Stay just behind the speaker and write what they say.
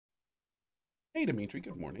Hey, Dimitri,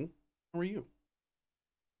 good morning. How are you?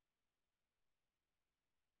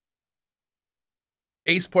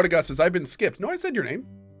 Ace Portegas says, I've been skipped. No, I said your name.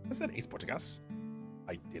 I said Ace Portegas.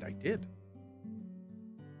 I did.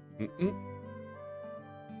 Mm-mm.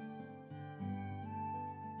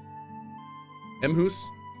 Mhoose?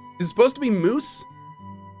 Is it supposed to be Moose?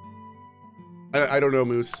 I don't know,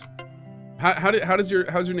 Moose. How's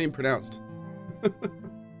your name pronounced?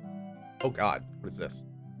 Oh God, what is this?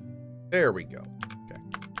 There we go. Okay.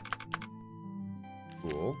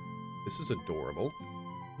 Cool. This is adorable.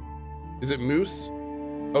 Is it Moose?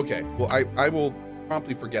 Okay, well, I will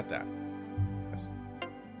promptly forget that. Yes.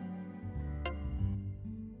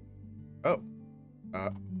 Oh.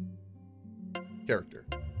 Character.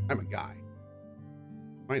 I'm a guy.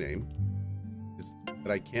 My name is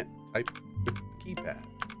that I can't type with the keypad.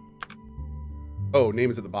 Oh, name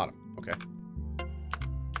is at the bottom. Okay.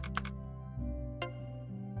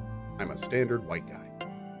 I'm a standard white guy.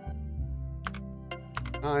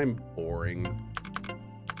 I'm boring.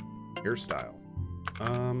 Hairstyle.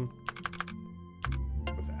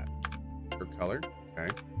 With that. Her color. Okay.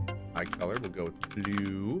 Eye color. We'll go with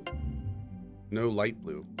blue. No light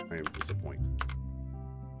blue. I am disappointed.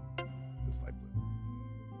 It's light blue.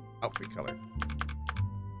 Outfit color.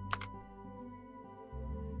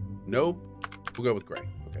 Nope. We'll go with gray.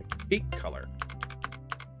 Okay. Peak color.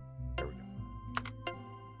 There we go.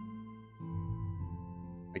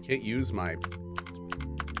 I can't use my...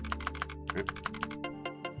 Okay.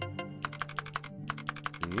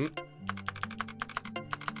 Boop.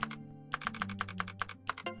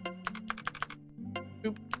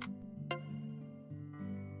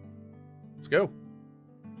 Let's go.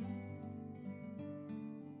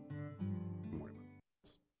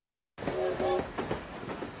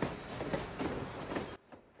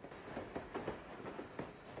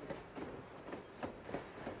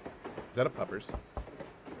 Is that a puppers?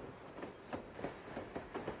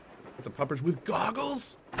 It's a puppers with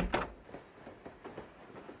goggles?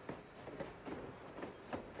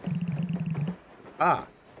 Ah,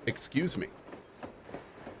 excuse me.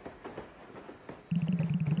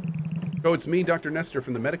 Oh, it's me, Dr. Nestor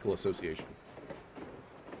from the Medical Association.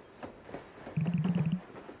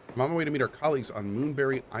 I'm on my way to meet our colleagues on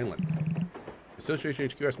Moonberry Island. The Association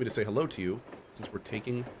HQ asked me to say hello to you since we're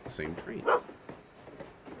taking the same train.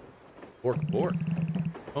 Bork, Bork.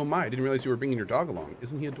 Oh my, I didn't realize you were bringing your dog along.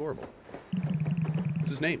 Isn't he adorable?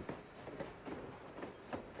 What's his name?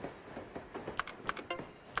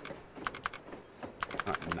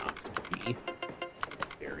 Not Knox B.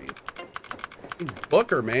 Dare you.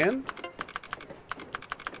 Booker, man.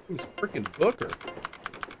 He's freaking Booker.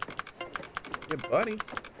 Yeah, buddy.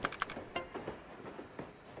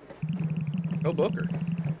 Go Booker.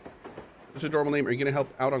 Such an adorable name. Are you going to help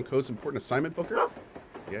out on Co's important assignment, Booker?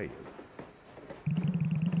 Yeah, he is.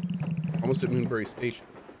 Almost at Moonbury Station.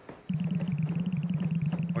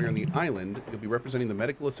 While you're on the island, you'll be representing the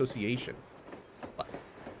Medical Association. Plus.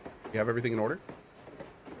 You have everything in order?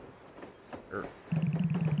 Sure.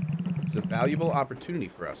 It's a valuable opportunity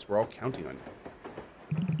for us. We're all counting on you.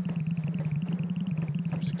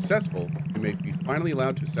 If you're successful, you may be finally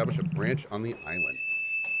allowed to establish a branch on the island.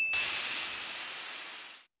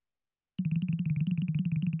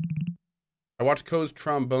 I watched Co's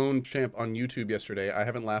Trombone Champ on YouTube yesterday. I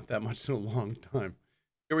haven't laughed that much in a long time.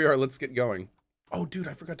 Here we are. Let's get going. Oh, dude,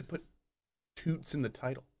 I forgot to put Toots in the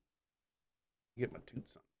title. Get my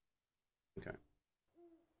Toots on. Okay.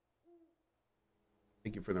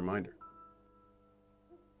 Thank you for the reminder.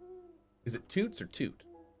 Is it Toots or Toot?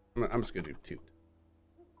 I'm just going to do Toot.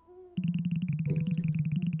 I think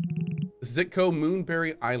it's Toot. Zitco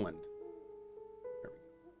Moonberry Island.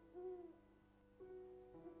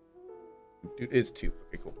 It is Toot.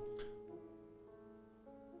 Okay, cool.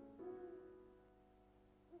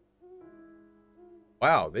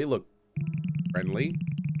 Wow, they look friendly.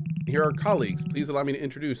 Here are our colleagues. Please allow me to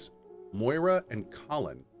introduce Moira and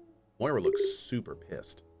Colin. Moira looks super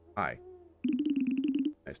pissed. Hi.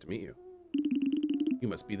 Nice to meet you. You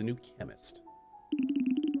must be the new chemist.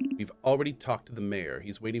 We've already talked to the mayor.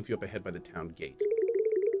 He's waiting for you up ahead by the town gate.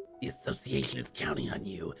 The association is counting on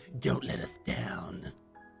you. Don't let us down.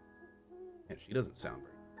 Yeah, she doesn't sound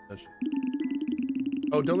very good, does she?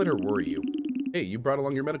 Oh, don't let her worry you. Hey, you brought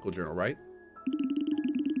along your medical journal, right?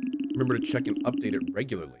 Remember to check and update it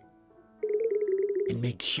regularly. And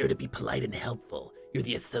make sure to be polite and helpful. You're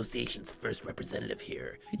the association's first representative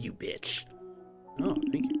here, you bitch. Oh,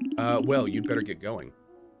 thank you. Well, you'd better get going.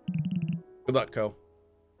 Good luck, Co.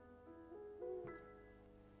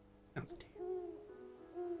 Sounds terrible.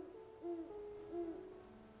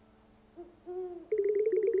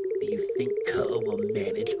 Do you think Co will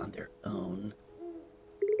manage on their own?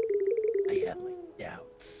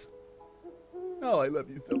 Oh, I love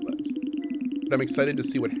you so much. But I'm excited to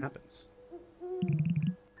see what happens.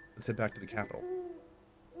 Let's head back to the capital.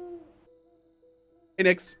 Hey,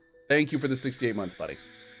 Nix. Thank you for the 68 months, buddy.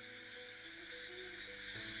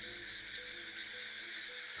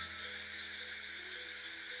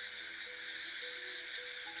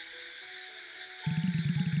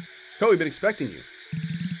 Coe, we've been expecting you.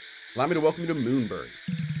 Allow me to welcome you to Moonbury.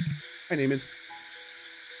 My name is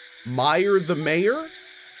Meyer the Mayor?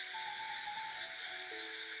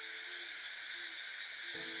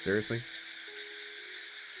 Seriously?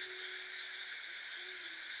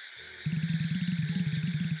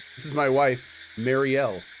 This is my wife,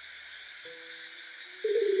 Marielle.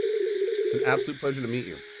 It's an absolute pleasure to meet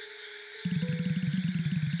you.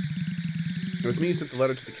 It was me who sent the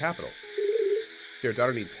letter to the capital. Your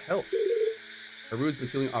daughter needs help. Haru has been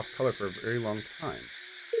feeling off color for a very long time.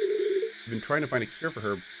 We've been trying to find a cure for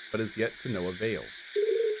her, but is yet to no avail.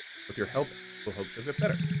 With your help, we'll hope she'll get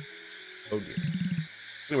better. Oh dear.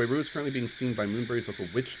 Anyway, Rue is currently being seen by Moonbury's local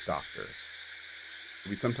witch doctor.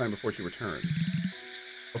 It'll be sometime before she returns.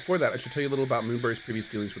 Before that, I should tell you a little about Moonbury's previous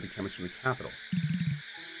dealings with the chemist from the capital.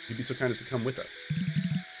 You'd be so kind as to come with us.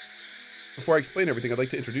 Before I explain everything, I'd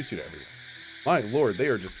like to introduce you to everyone. My lord,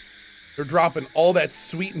 they're dropping all that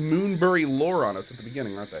sweet Moonbury lore on us at the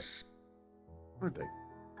beginning, aren't they? Aren't they?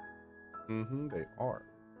 Mm-hmm, they are.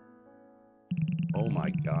 Oh my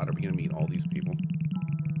god, are we going to meet all these people?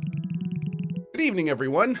 Good evening,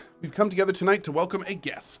 everyone. We've come together tonight to welcome a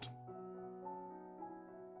guest.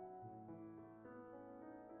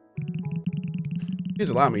 Please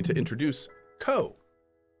allow me to introduce Coe.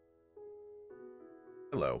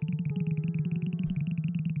 Hello.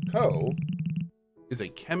 Coe is a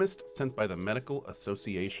chemist sent by the Medical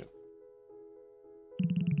Association.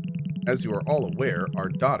 As you are all aware, our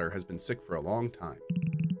daughter has been sick for a long time.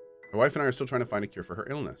 My wife and I are still trying to find a cure for her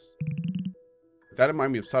illness. With that in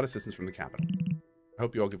mind, we have sought assistance from the capital. I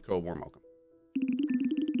hope you all give Coe a warm welcome.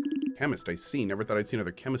 Chemist, I see. Never thought I'd see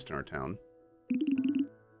another chemist in our town.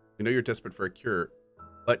 We know you're desperate for a cure,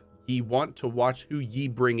 but ye want to watch who ye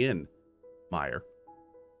bring in, Meyer.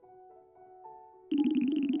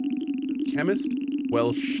 Chemist?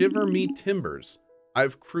 Well, shiver me timbers.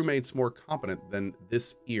 I've crewmates more competent than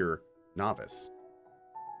this ear novice.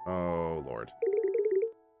 Oh, Lord.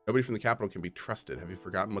 Nobody from the capital can be trusted. Have you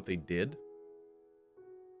forgotten what they did?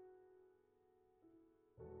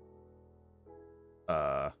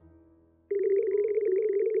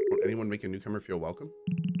 Won't anyone make a newcomer feel welcome?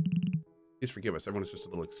 Please forgive us. Everyone is just a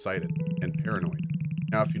little excited and paranoid.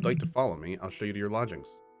 Now, if you'd like to follow me, I'll show you to your lodgings.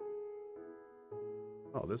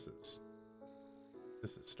 Oh, this is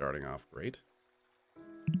starting off great.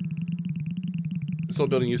 This old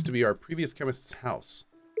building used to be our previous chemist's house.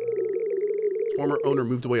 Its former owner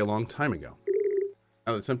moved away a long time ago.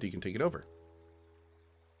 Now that it's empty, you can take it over.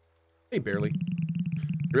 Hey, Barely.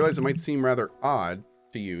 I realize it might seem rather odd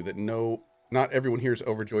to you that not everyone here is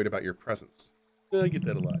overjoyed about your presence. I get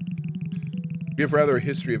that a lot. We have rather a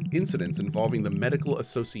history of incidents involving the Medical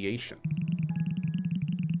Association.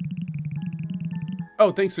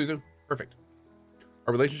 Oh, thanks, Suzu. Perfect.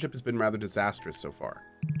 Our relationship has been rather disastrous so far.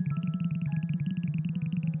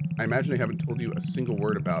 I imagine I haven't told you a single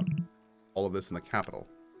word about all of this in the capital.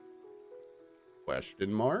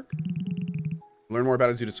 Question mark? Learn more about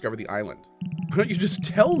it as you discover the island. Why don't you just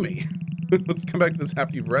tell me? Let's come back to this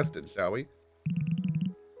after you've rested, shall we?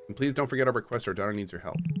 And please don't forget our request. Our daughter needs your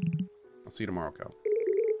help. I'll see you tomorrow, Coe.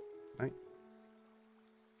 Good night.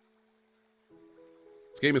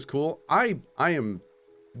 This game is cool. I am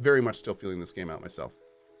very much still feeling this game out myself.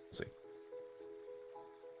 We'll see.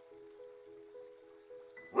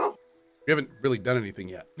 We haven't really done anything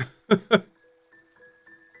yet. I'm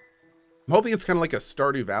hoping it's kind of like a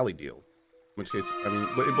Stardew Valley deal. In which case, I mean,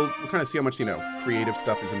 we'll kind of see how much, creative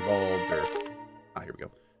stuff is involved, or... Ah, here we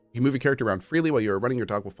go. You can move your character around freely while you're running. Your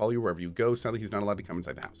dog will follow you wherever you go. Sadly, he's not allowed to come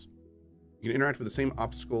inside the house. You can interact with the same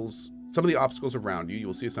obstacles, some of the obstacles around you. You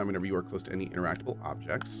will see a sign whenever you are close to any interactable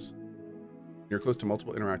objects. When you're close to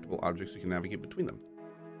multiple interactable objects, you can navigate between them.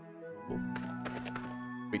 Cool.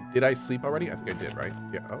 Wait, did I sleep already? I think I did, right?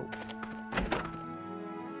 Yeah, oh.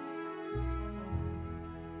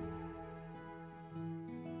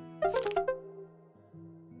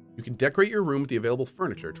 You can decorate your room with the available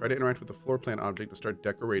furniture. Try to interact with the floor plan object to start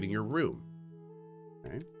decorating your room.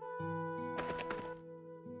 Okay.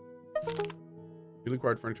 Newly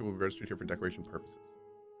acquired furniture will be registered here for decoration purposes.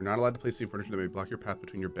 You're not allowed to place any furniture that may block your path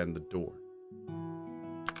between your bed and the door.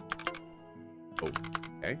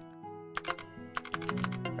 Okay.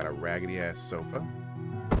 Got a raggedy ass sofa.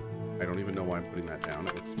 I don't even know why I'm putting that down.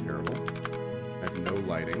 It looks terrible. I have no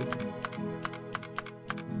lighting.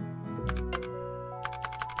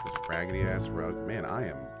 raggedy ass rug. Man, I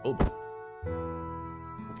am mobile.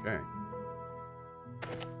 Okay.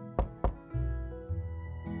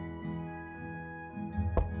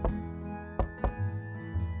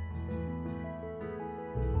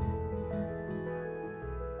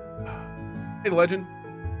 Hey, legend.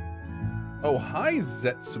 Oh, hi,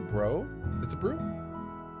 Zetsubro. Zetsubro?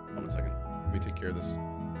 Hold on 1 second. Let me take care of this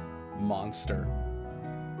monster.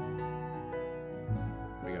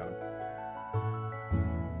 We got him.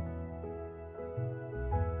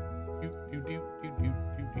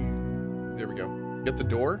 There we go. Get the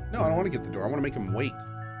door? No, I don't want to get the door. I want to make him wait.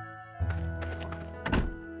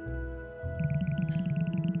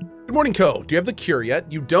 Good morning, Co. Do you have the cure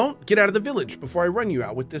yet? You don't? Get out of the village before I run you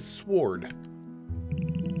out with this sword.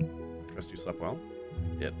 Trust you slept well?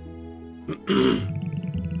 I did.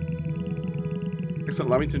 Excellent.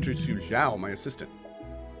 Allow me to introduce you, Zhao, my assistant.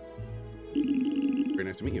 Very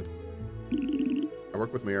nice to meet you. I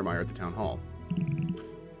work with Mayor Meyer at the town hall.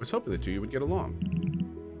 I was hoping the two of you would get along.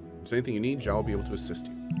 If there's anything you need, Zhao will be able to assist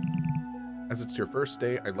you. As it's your first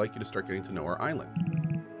day, I'd like you to start getting to know our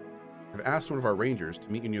island. I've asked one of our rangers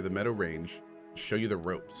to meet you near the Meadow Range and show you the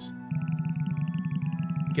ropes.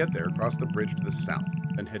 Get there, cross the bridge to the south,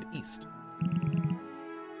 then head east.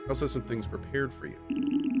 I also have some things prepared for you.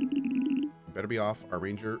 You better be off. Our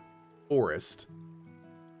ranger, Forrest,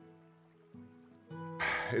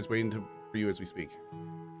 is waiting for you as we speak.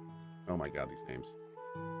 Oh my god, these names.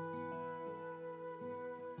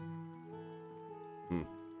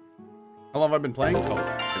 How long have I been playing? Oh,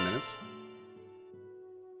 10 minutes.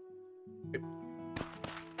 Okay.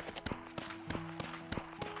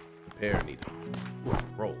 Prepare, need. Ooh,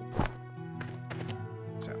 roll.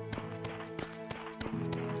 Sounds.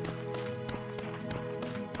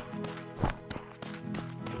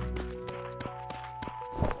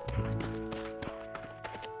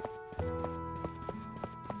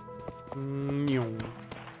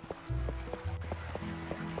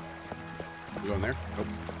 You going there? Nope.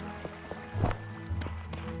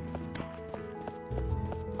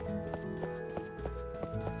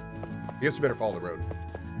 I guess you better follow the road.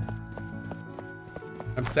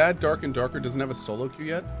 I'm sad Dark and Darker doesn't have a solo queue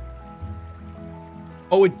yet.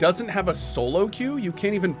 Oh, it doesn't have a solo queue? You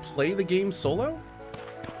can't even play the game solo?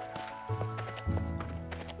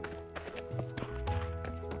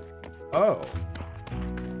 Oh.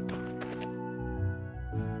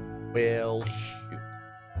 Well, shoot.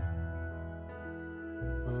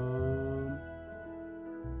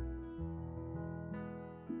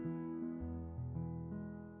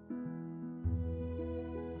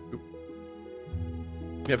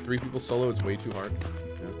 You have 3 people solo is way too hard.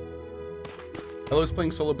 Yeah. Hello's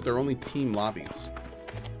playing solo, but they're only team lobbies.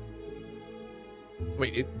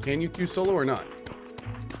 Wait, can you queue solo or not?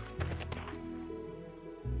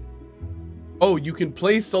 Oh, you can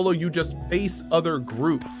play solo, you just face other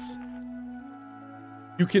groups.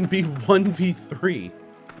 You can be 1v3.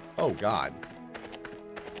 Oh, God.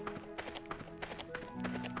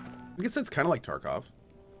 I guess that's kind of like Tarkov.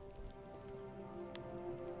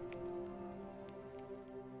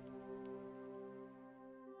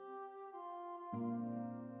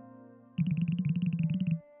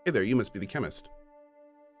 Hey there, you must be the chemist.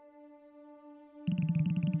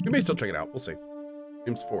 You may still check it out. We'll see.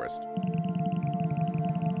 Name's Forrest.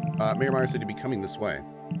 Mayor Meyer said you'd be coming this way.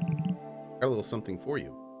 Got a little something for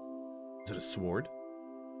you. Is it a sword?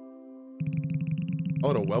 Oh,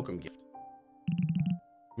 it's a welcome gift.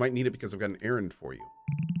 You might need it because I've got an errand for you.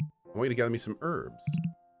 I want you to gather me some herbs.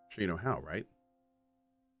 I'm sure you know how, right?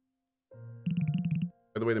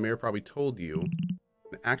 By the way, the mayor probably told you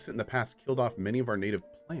an accident in the past killed off many of our native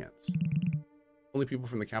plants. Only people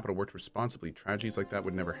from the capital worked responsibly. Tragedies like that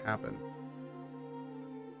would never happen.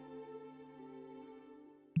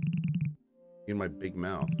 In my big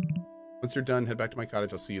mouth. Once you're done, head back to my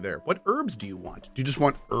cottage. I'll see you there. What herbs do you want? Do you just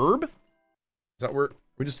want herb? Is that where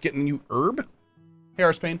we're just getting you herb? Hey,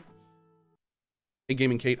 Arspain. Hey,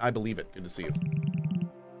 Gaming Kate. I believe it. Good to see you.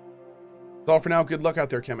 That's all for now. Good luck out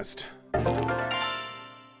there, chemist.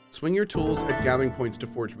 Swing your tools at gathering points to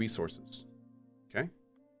forge resources. Okay.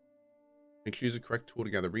 Make sure you use the correct tool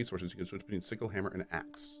to gather resources. You can switch between sickle, hammer, and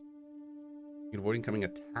axe. You can avoid incoming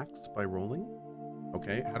attacks by rolling.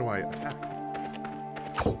 Okay, how do I attack?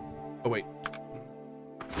 Oh, wait.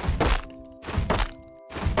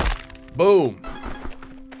 Boom.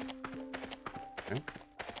 Okay.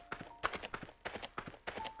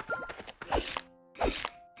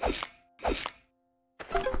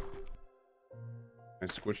 Can I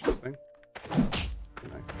squish this thing?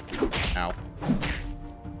 Nice. Ow.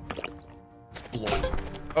 Exploit.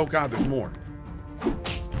 Oh god, there's more.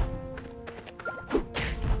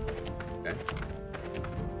 Okay.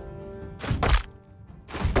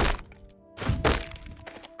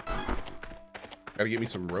 Gotta get me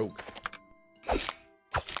some rope.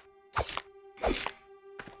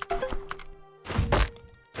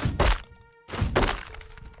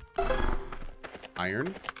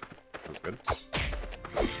 Iron. Sounds good.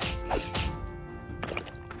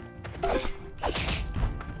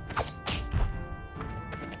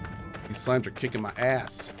 These slimes are kicking my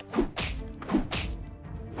ass.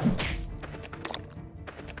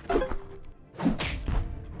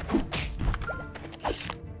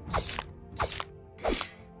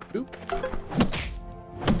 Oop.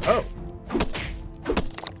 Oh.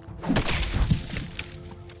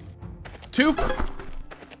 Twofer.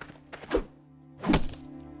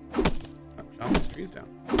 Chop these trees down.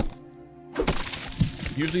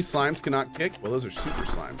 Usually slimes cannot kick. Well, those are super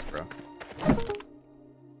slimes, bro.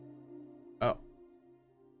 Oh.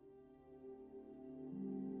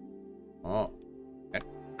 Oh. Okay.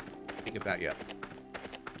 Can't get that yet.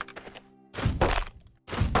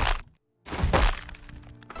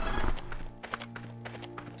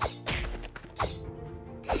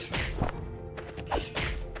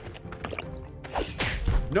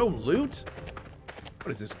 No loot?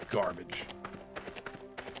 What is this garbage?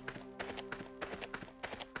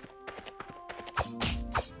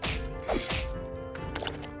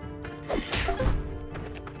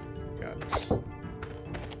 God.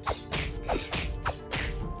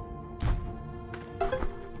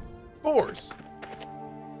 Spores.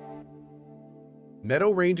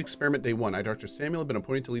 Meadow Range Experiment Day 1. I, Dr. Samuel, have been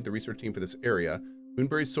appointed to lead the research team for this area.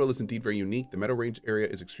 Moonbury's soil is indeed very unique. The Meadow Range area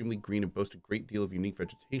is extremely green and boasts a great deal of unique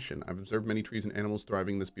vegetation. I've observed many trees and animals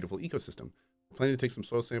thriving in this beautiful ecosystem. We're planning to take some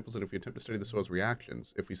soil samples, and if we attempt to study the soil's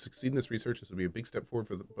reactions, if we succeed in this research, this will be a big step forward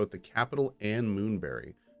for both the capital and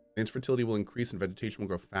Moonbury. Land's fertility will increase and vegetation will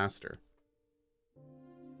grow faster.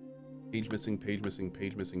 Page missing, page missing,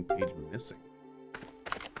 page missing, page missing.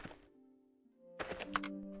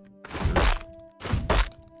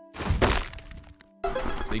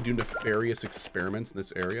 They do nefarious experiments in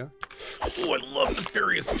this area. Oh, I love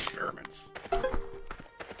nefarious experiments.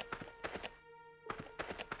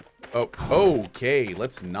 Oh, okay.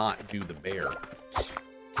 Let's not do the bear.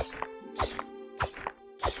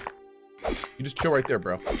 You just chill right there,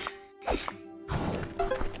 bro.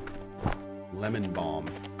 Lemon bomb.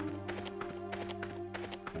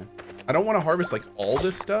 Okay. I don't want to harvest like all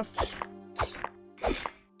this stuff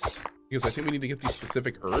because I think we need to get these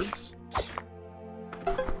specific herbs.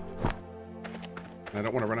 And I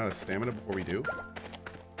don't want to run out of stamina before we do.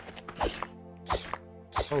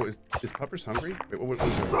 Oh, is Puppers hungry? Wait, what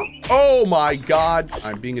is this? Oh my god!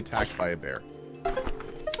 I'm being attacked by a bear.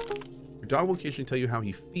 Your dog will occasionally tell you how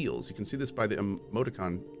he feels. You can see this by the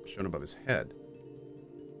emoticon shown above his head.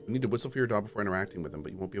 You need to whistle for your dog before interacting with him,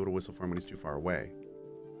 but you won't be able to whistle for him when he's too far away.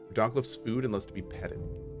 Your dog loves food and loves to be petted.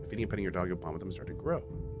 By feeding and petting your dog, you'll bond with them and start to grow.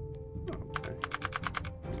 Oh, okay.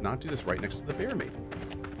 Let's not do this right next to the bear, maybe.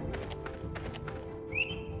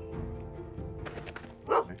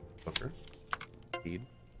 Okay, booker. Feed.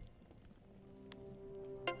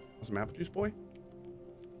 Want some apple juice, boy?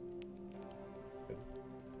 Good.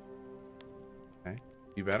 Okay.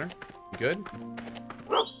 You better? You good?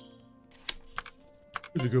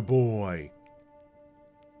 Who's a good boy?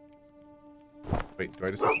 Wait, do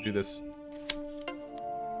I just have to do this?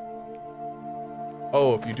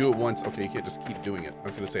 Oh, if you do it once, okay, you can't just keep doing it. I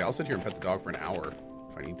was going to say, I'll sit here and pet the dog for an hour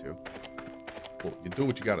if I need to. Well, you do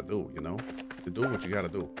what you got to do, you know? You do what you got to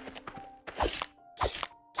do.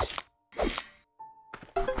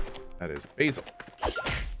 That is basil.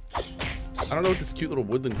 I don't know what this cute little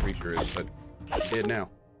woodland creature is, but it's dead now.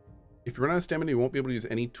 If you run out of stamina, you won't be able to use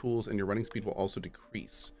any tools, and your running speed will also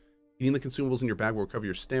decrease. Eating the consumables in your bag will recover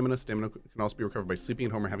your stamina. Stamina can also be recovered by sleeping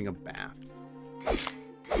at home or having a bath.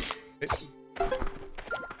 Okay.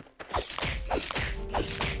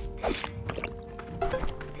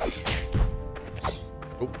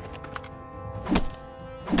 Oh.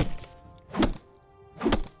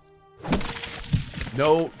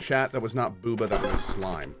 No, chat, that was not Booba, that was a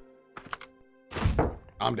slime.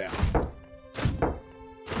 I'm down.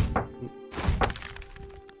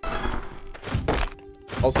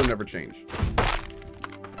 Also never change.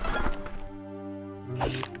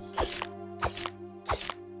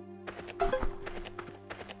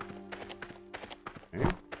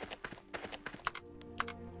 Okay.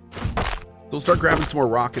 So we'll start grabbing some more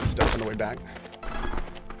rocket stuff on the way back.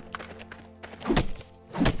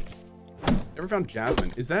 Never found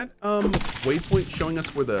Jasmine. Is that waypoint showing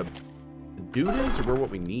us where the dude is or where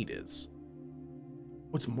what we need is?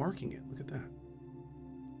 What's marking it? Look at that.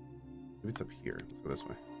 Maybe it's up here. Let's go this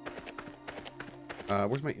way.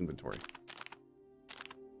 Where's my inventory?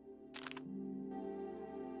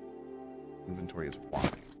 Inventory is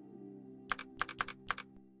Y.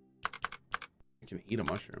 can eat a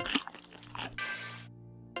mushroom.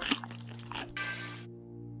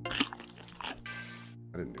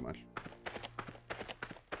 I didn't do much.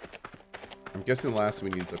 I'm guessing the last thing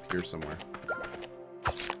we need is up here somewhere.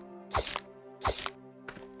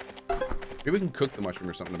 Maybe we can cook the mushroom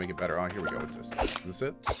or something to make it better. Oh, here we go. What's this? Is this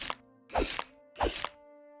it?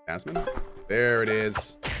 Jasmine? There it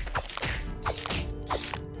is.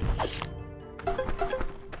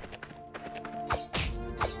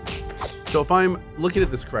 So if I'm looking at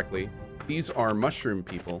this correctly, these are mushroom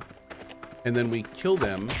people, and then we kill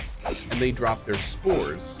them, and they drop their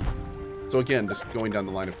spores. So again, just going down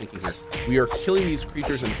the line of thinking here, we are killing these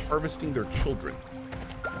creatures and harvesting their children.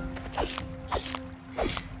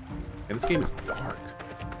 And this game is dark.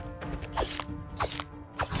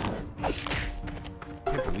 I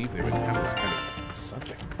can't believe they would have this kind of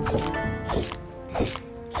subject.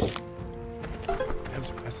 That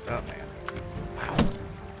was messed up, man. Wow.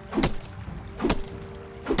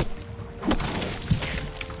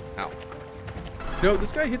 Ow. No,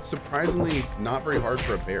 this guy hits surprisingly not very hard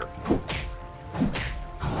for a bear.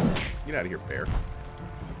 Get out of here, bear.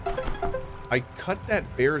 I cut that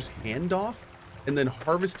bear's hand off and then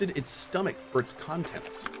harvested its stomach for its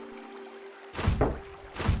contents.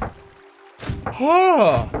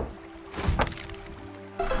 Oh!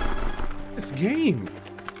 This game.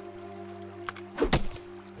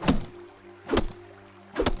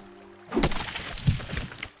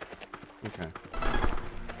 Okay.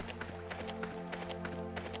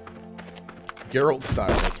 Geralt style,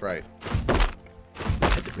 that's right. I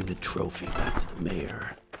had to bring the trophy back to the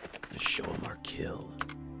mayor to show him our kill.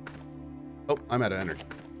 Oh, I'm out of energy.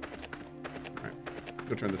 All right, let's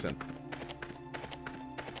go turn this in.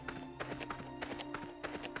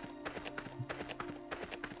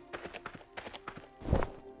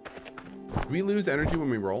 Do we lose energy when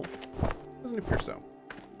we roll? Doesn't appear so.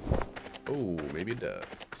 Oh, maybe it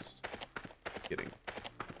does. Kidding.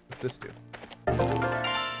 What's this do?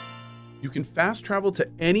 You can fast travel to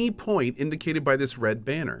any point indicated by this red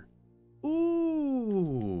banner.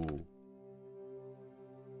 Ooh.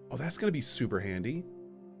 Oh, that's going to be super handy.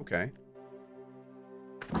 Okay.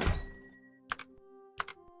 Oh,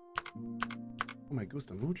 my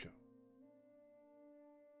gusta mucho.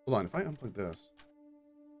 Hold on, if I unplug this.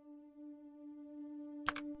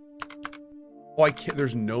 Oh, I can't.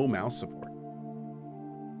 There's no mouse support.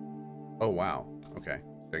 Oh, wow. Okay.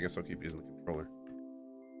 So I guess I'll keep using the controller.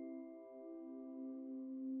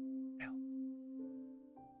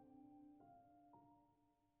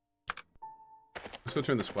 Let's go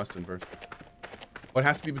turn this quest in first. Oh, it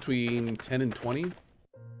has to be between 10 and 20?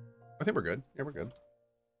 I think we're good. Yeah, we're good.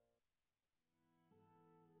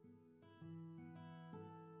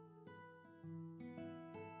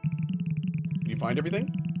 Did you find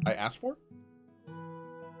everything I asked for?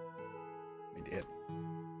 I did.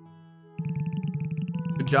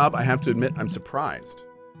 Good job. I have to admit, I'm surprised.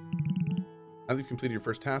 Now that you've completed your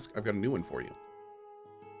first task, I've got a new one for you.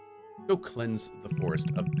 Go cleanse the forest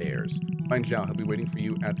of bears. Find Zhao. He'll be waiting for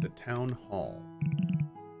you at the town hall. You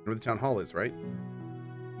know where the town hall is, right?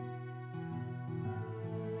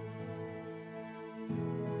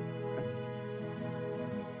 Okay.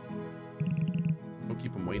 Don't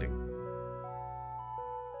keep him waiting.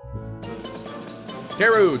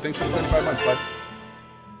 Karu, thanks for the 25 months, bud.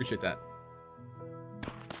 Appreciate that.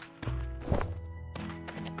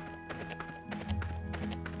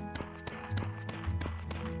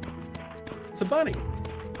 It's a bunny.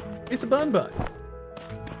 It's a bun bun.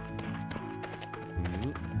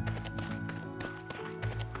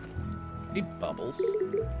 Hey, Bubbles.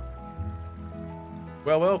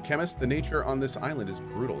 Well, chemist, the nature on this island is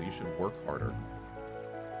brutal. You should work harder.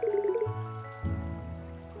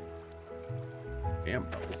 Damn,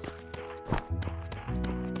 Bubbles.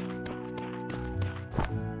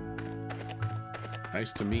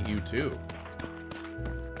 Nice to meet you, too.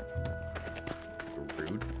 You're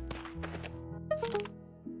rude.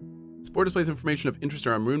 This board displays information of interest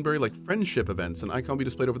around Runeberry, like friendship events. An icon will be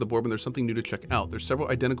displayed over the board when there's something new to check out. There's several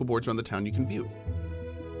identical boards around the town you can view.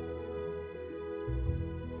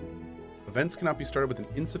 Events cannot be started with an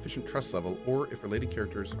insufficient trust level or if related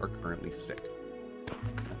characters are currently sick.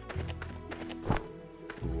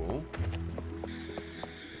 Cool.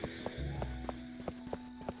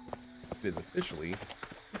 It is officially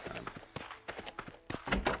time.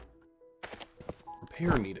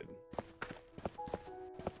 Repair needed.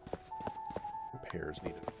 Repairs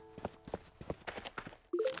needed.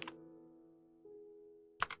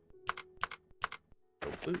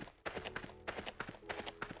 Go blue.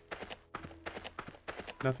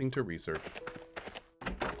 Nothing to research.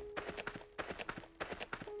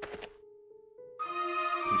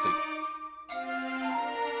 Some sync.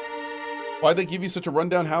 Why'd they give you such a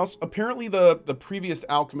rundown house? Apparently the previous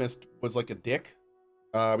alchemist was like a dick.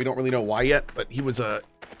 We don't really know why yet, but he was the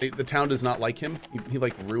town does not like him. He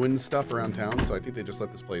like ruins stuff around town, so I think they just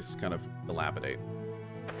let this place kind of dilapidate.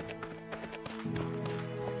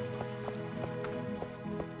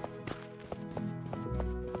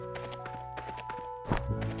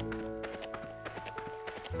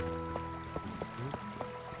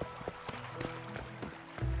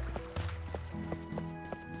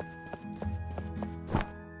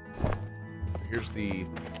 Here's the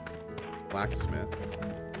blacksmith.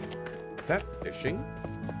 Is that fishing?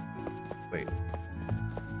 Wait.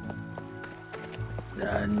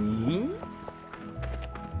 Nani?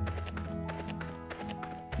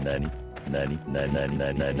 Nani? Nani? Nani? Nani?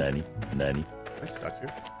 Nani? Nani? Nani? Am I stuck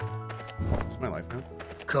here? Is my life now?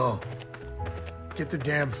 Go. Get the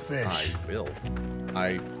damn fish. I will.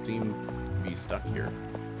 I seem to be stuck here.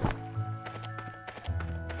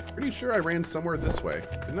 Pretty sure I ran somewhere this way,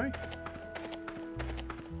 didn't I?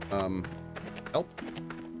 Help.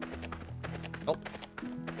 Help.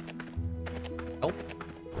 Help.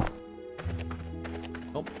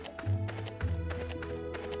 Help.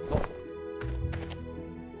 Help.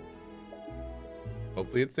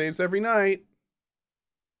 Hopefully it saves every night.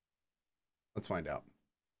 Let's find out.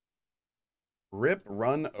 Rip,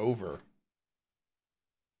 run over.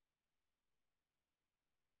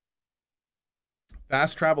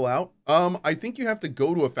 Fast travel out? I think you have to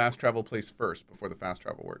go to a fast travel place first before the fast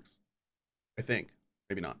travel works. I think.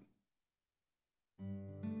 Maybe not.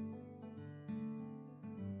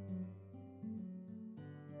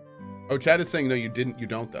 Oh, Chad is saying no, you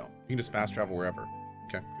don't though. You can just fast travel wherever.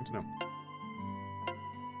 Okay, good to know.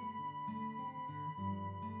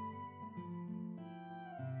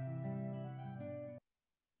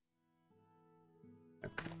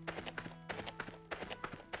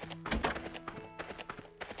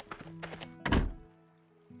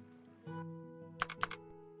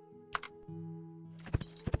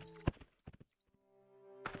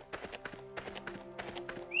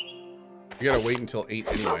 You gotta wait until 8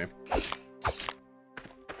 anyway.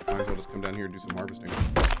 Might as well just come down here and do some harvesting.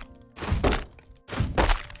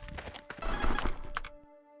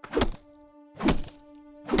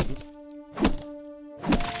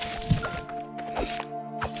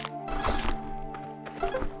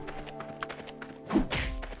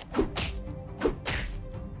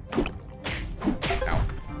 Ow.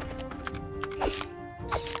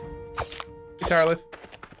 Hey, Tarlith.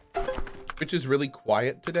 Which is really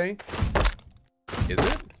quiet today. Is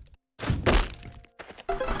it?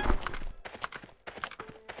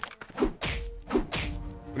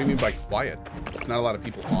 What do you mean by quiet? It's not a lot of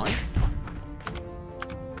people on.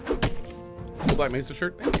 Full Black Mesa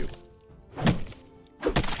shirt, thank you.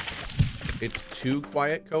 It's too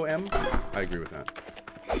quiet, Co-M? I agree with that.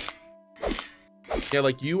 Yeah,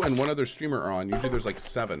 like you and one other streamer are on. Usually there's like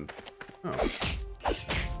 7. Oh.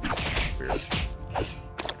 Weird.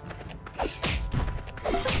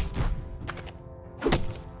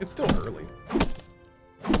 It's still early.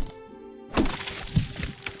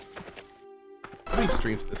 How many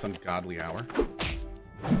streams at this ungodly hour?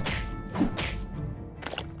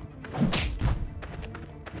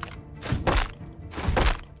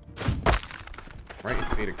 Right,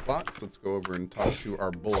 it's 8 o'clock, so let's go over and talk to our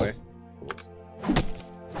boy. Oops.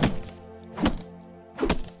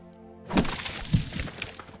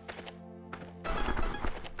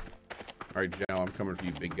 Alright, Joe, I'm coming for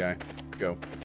you, big guy. Go.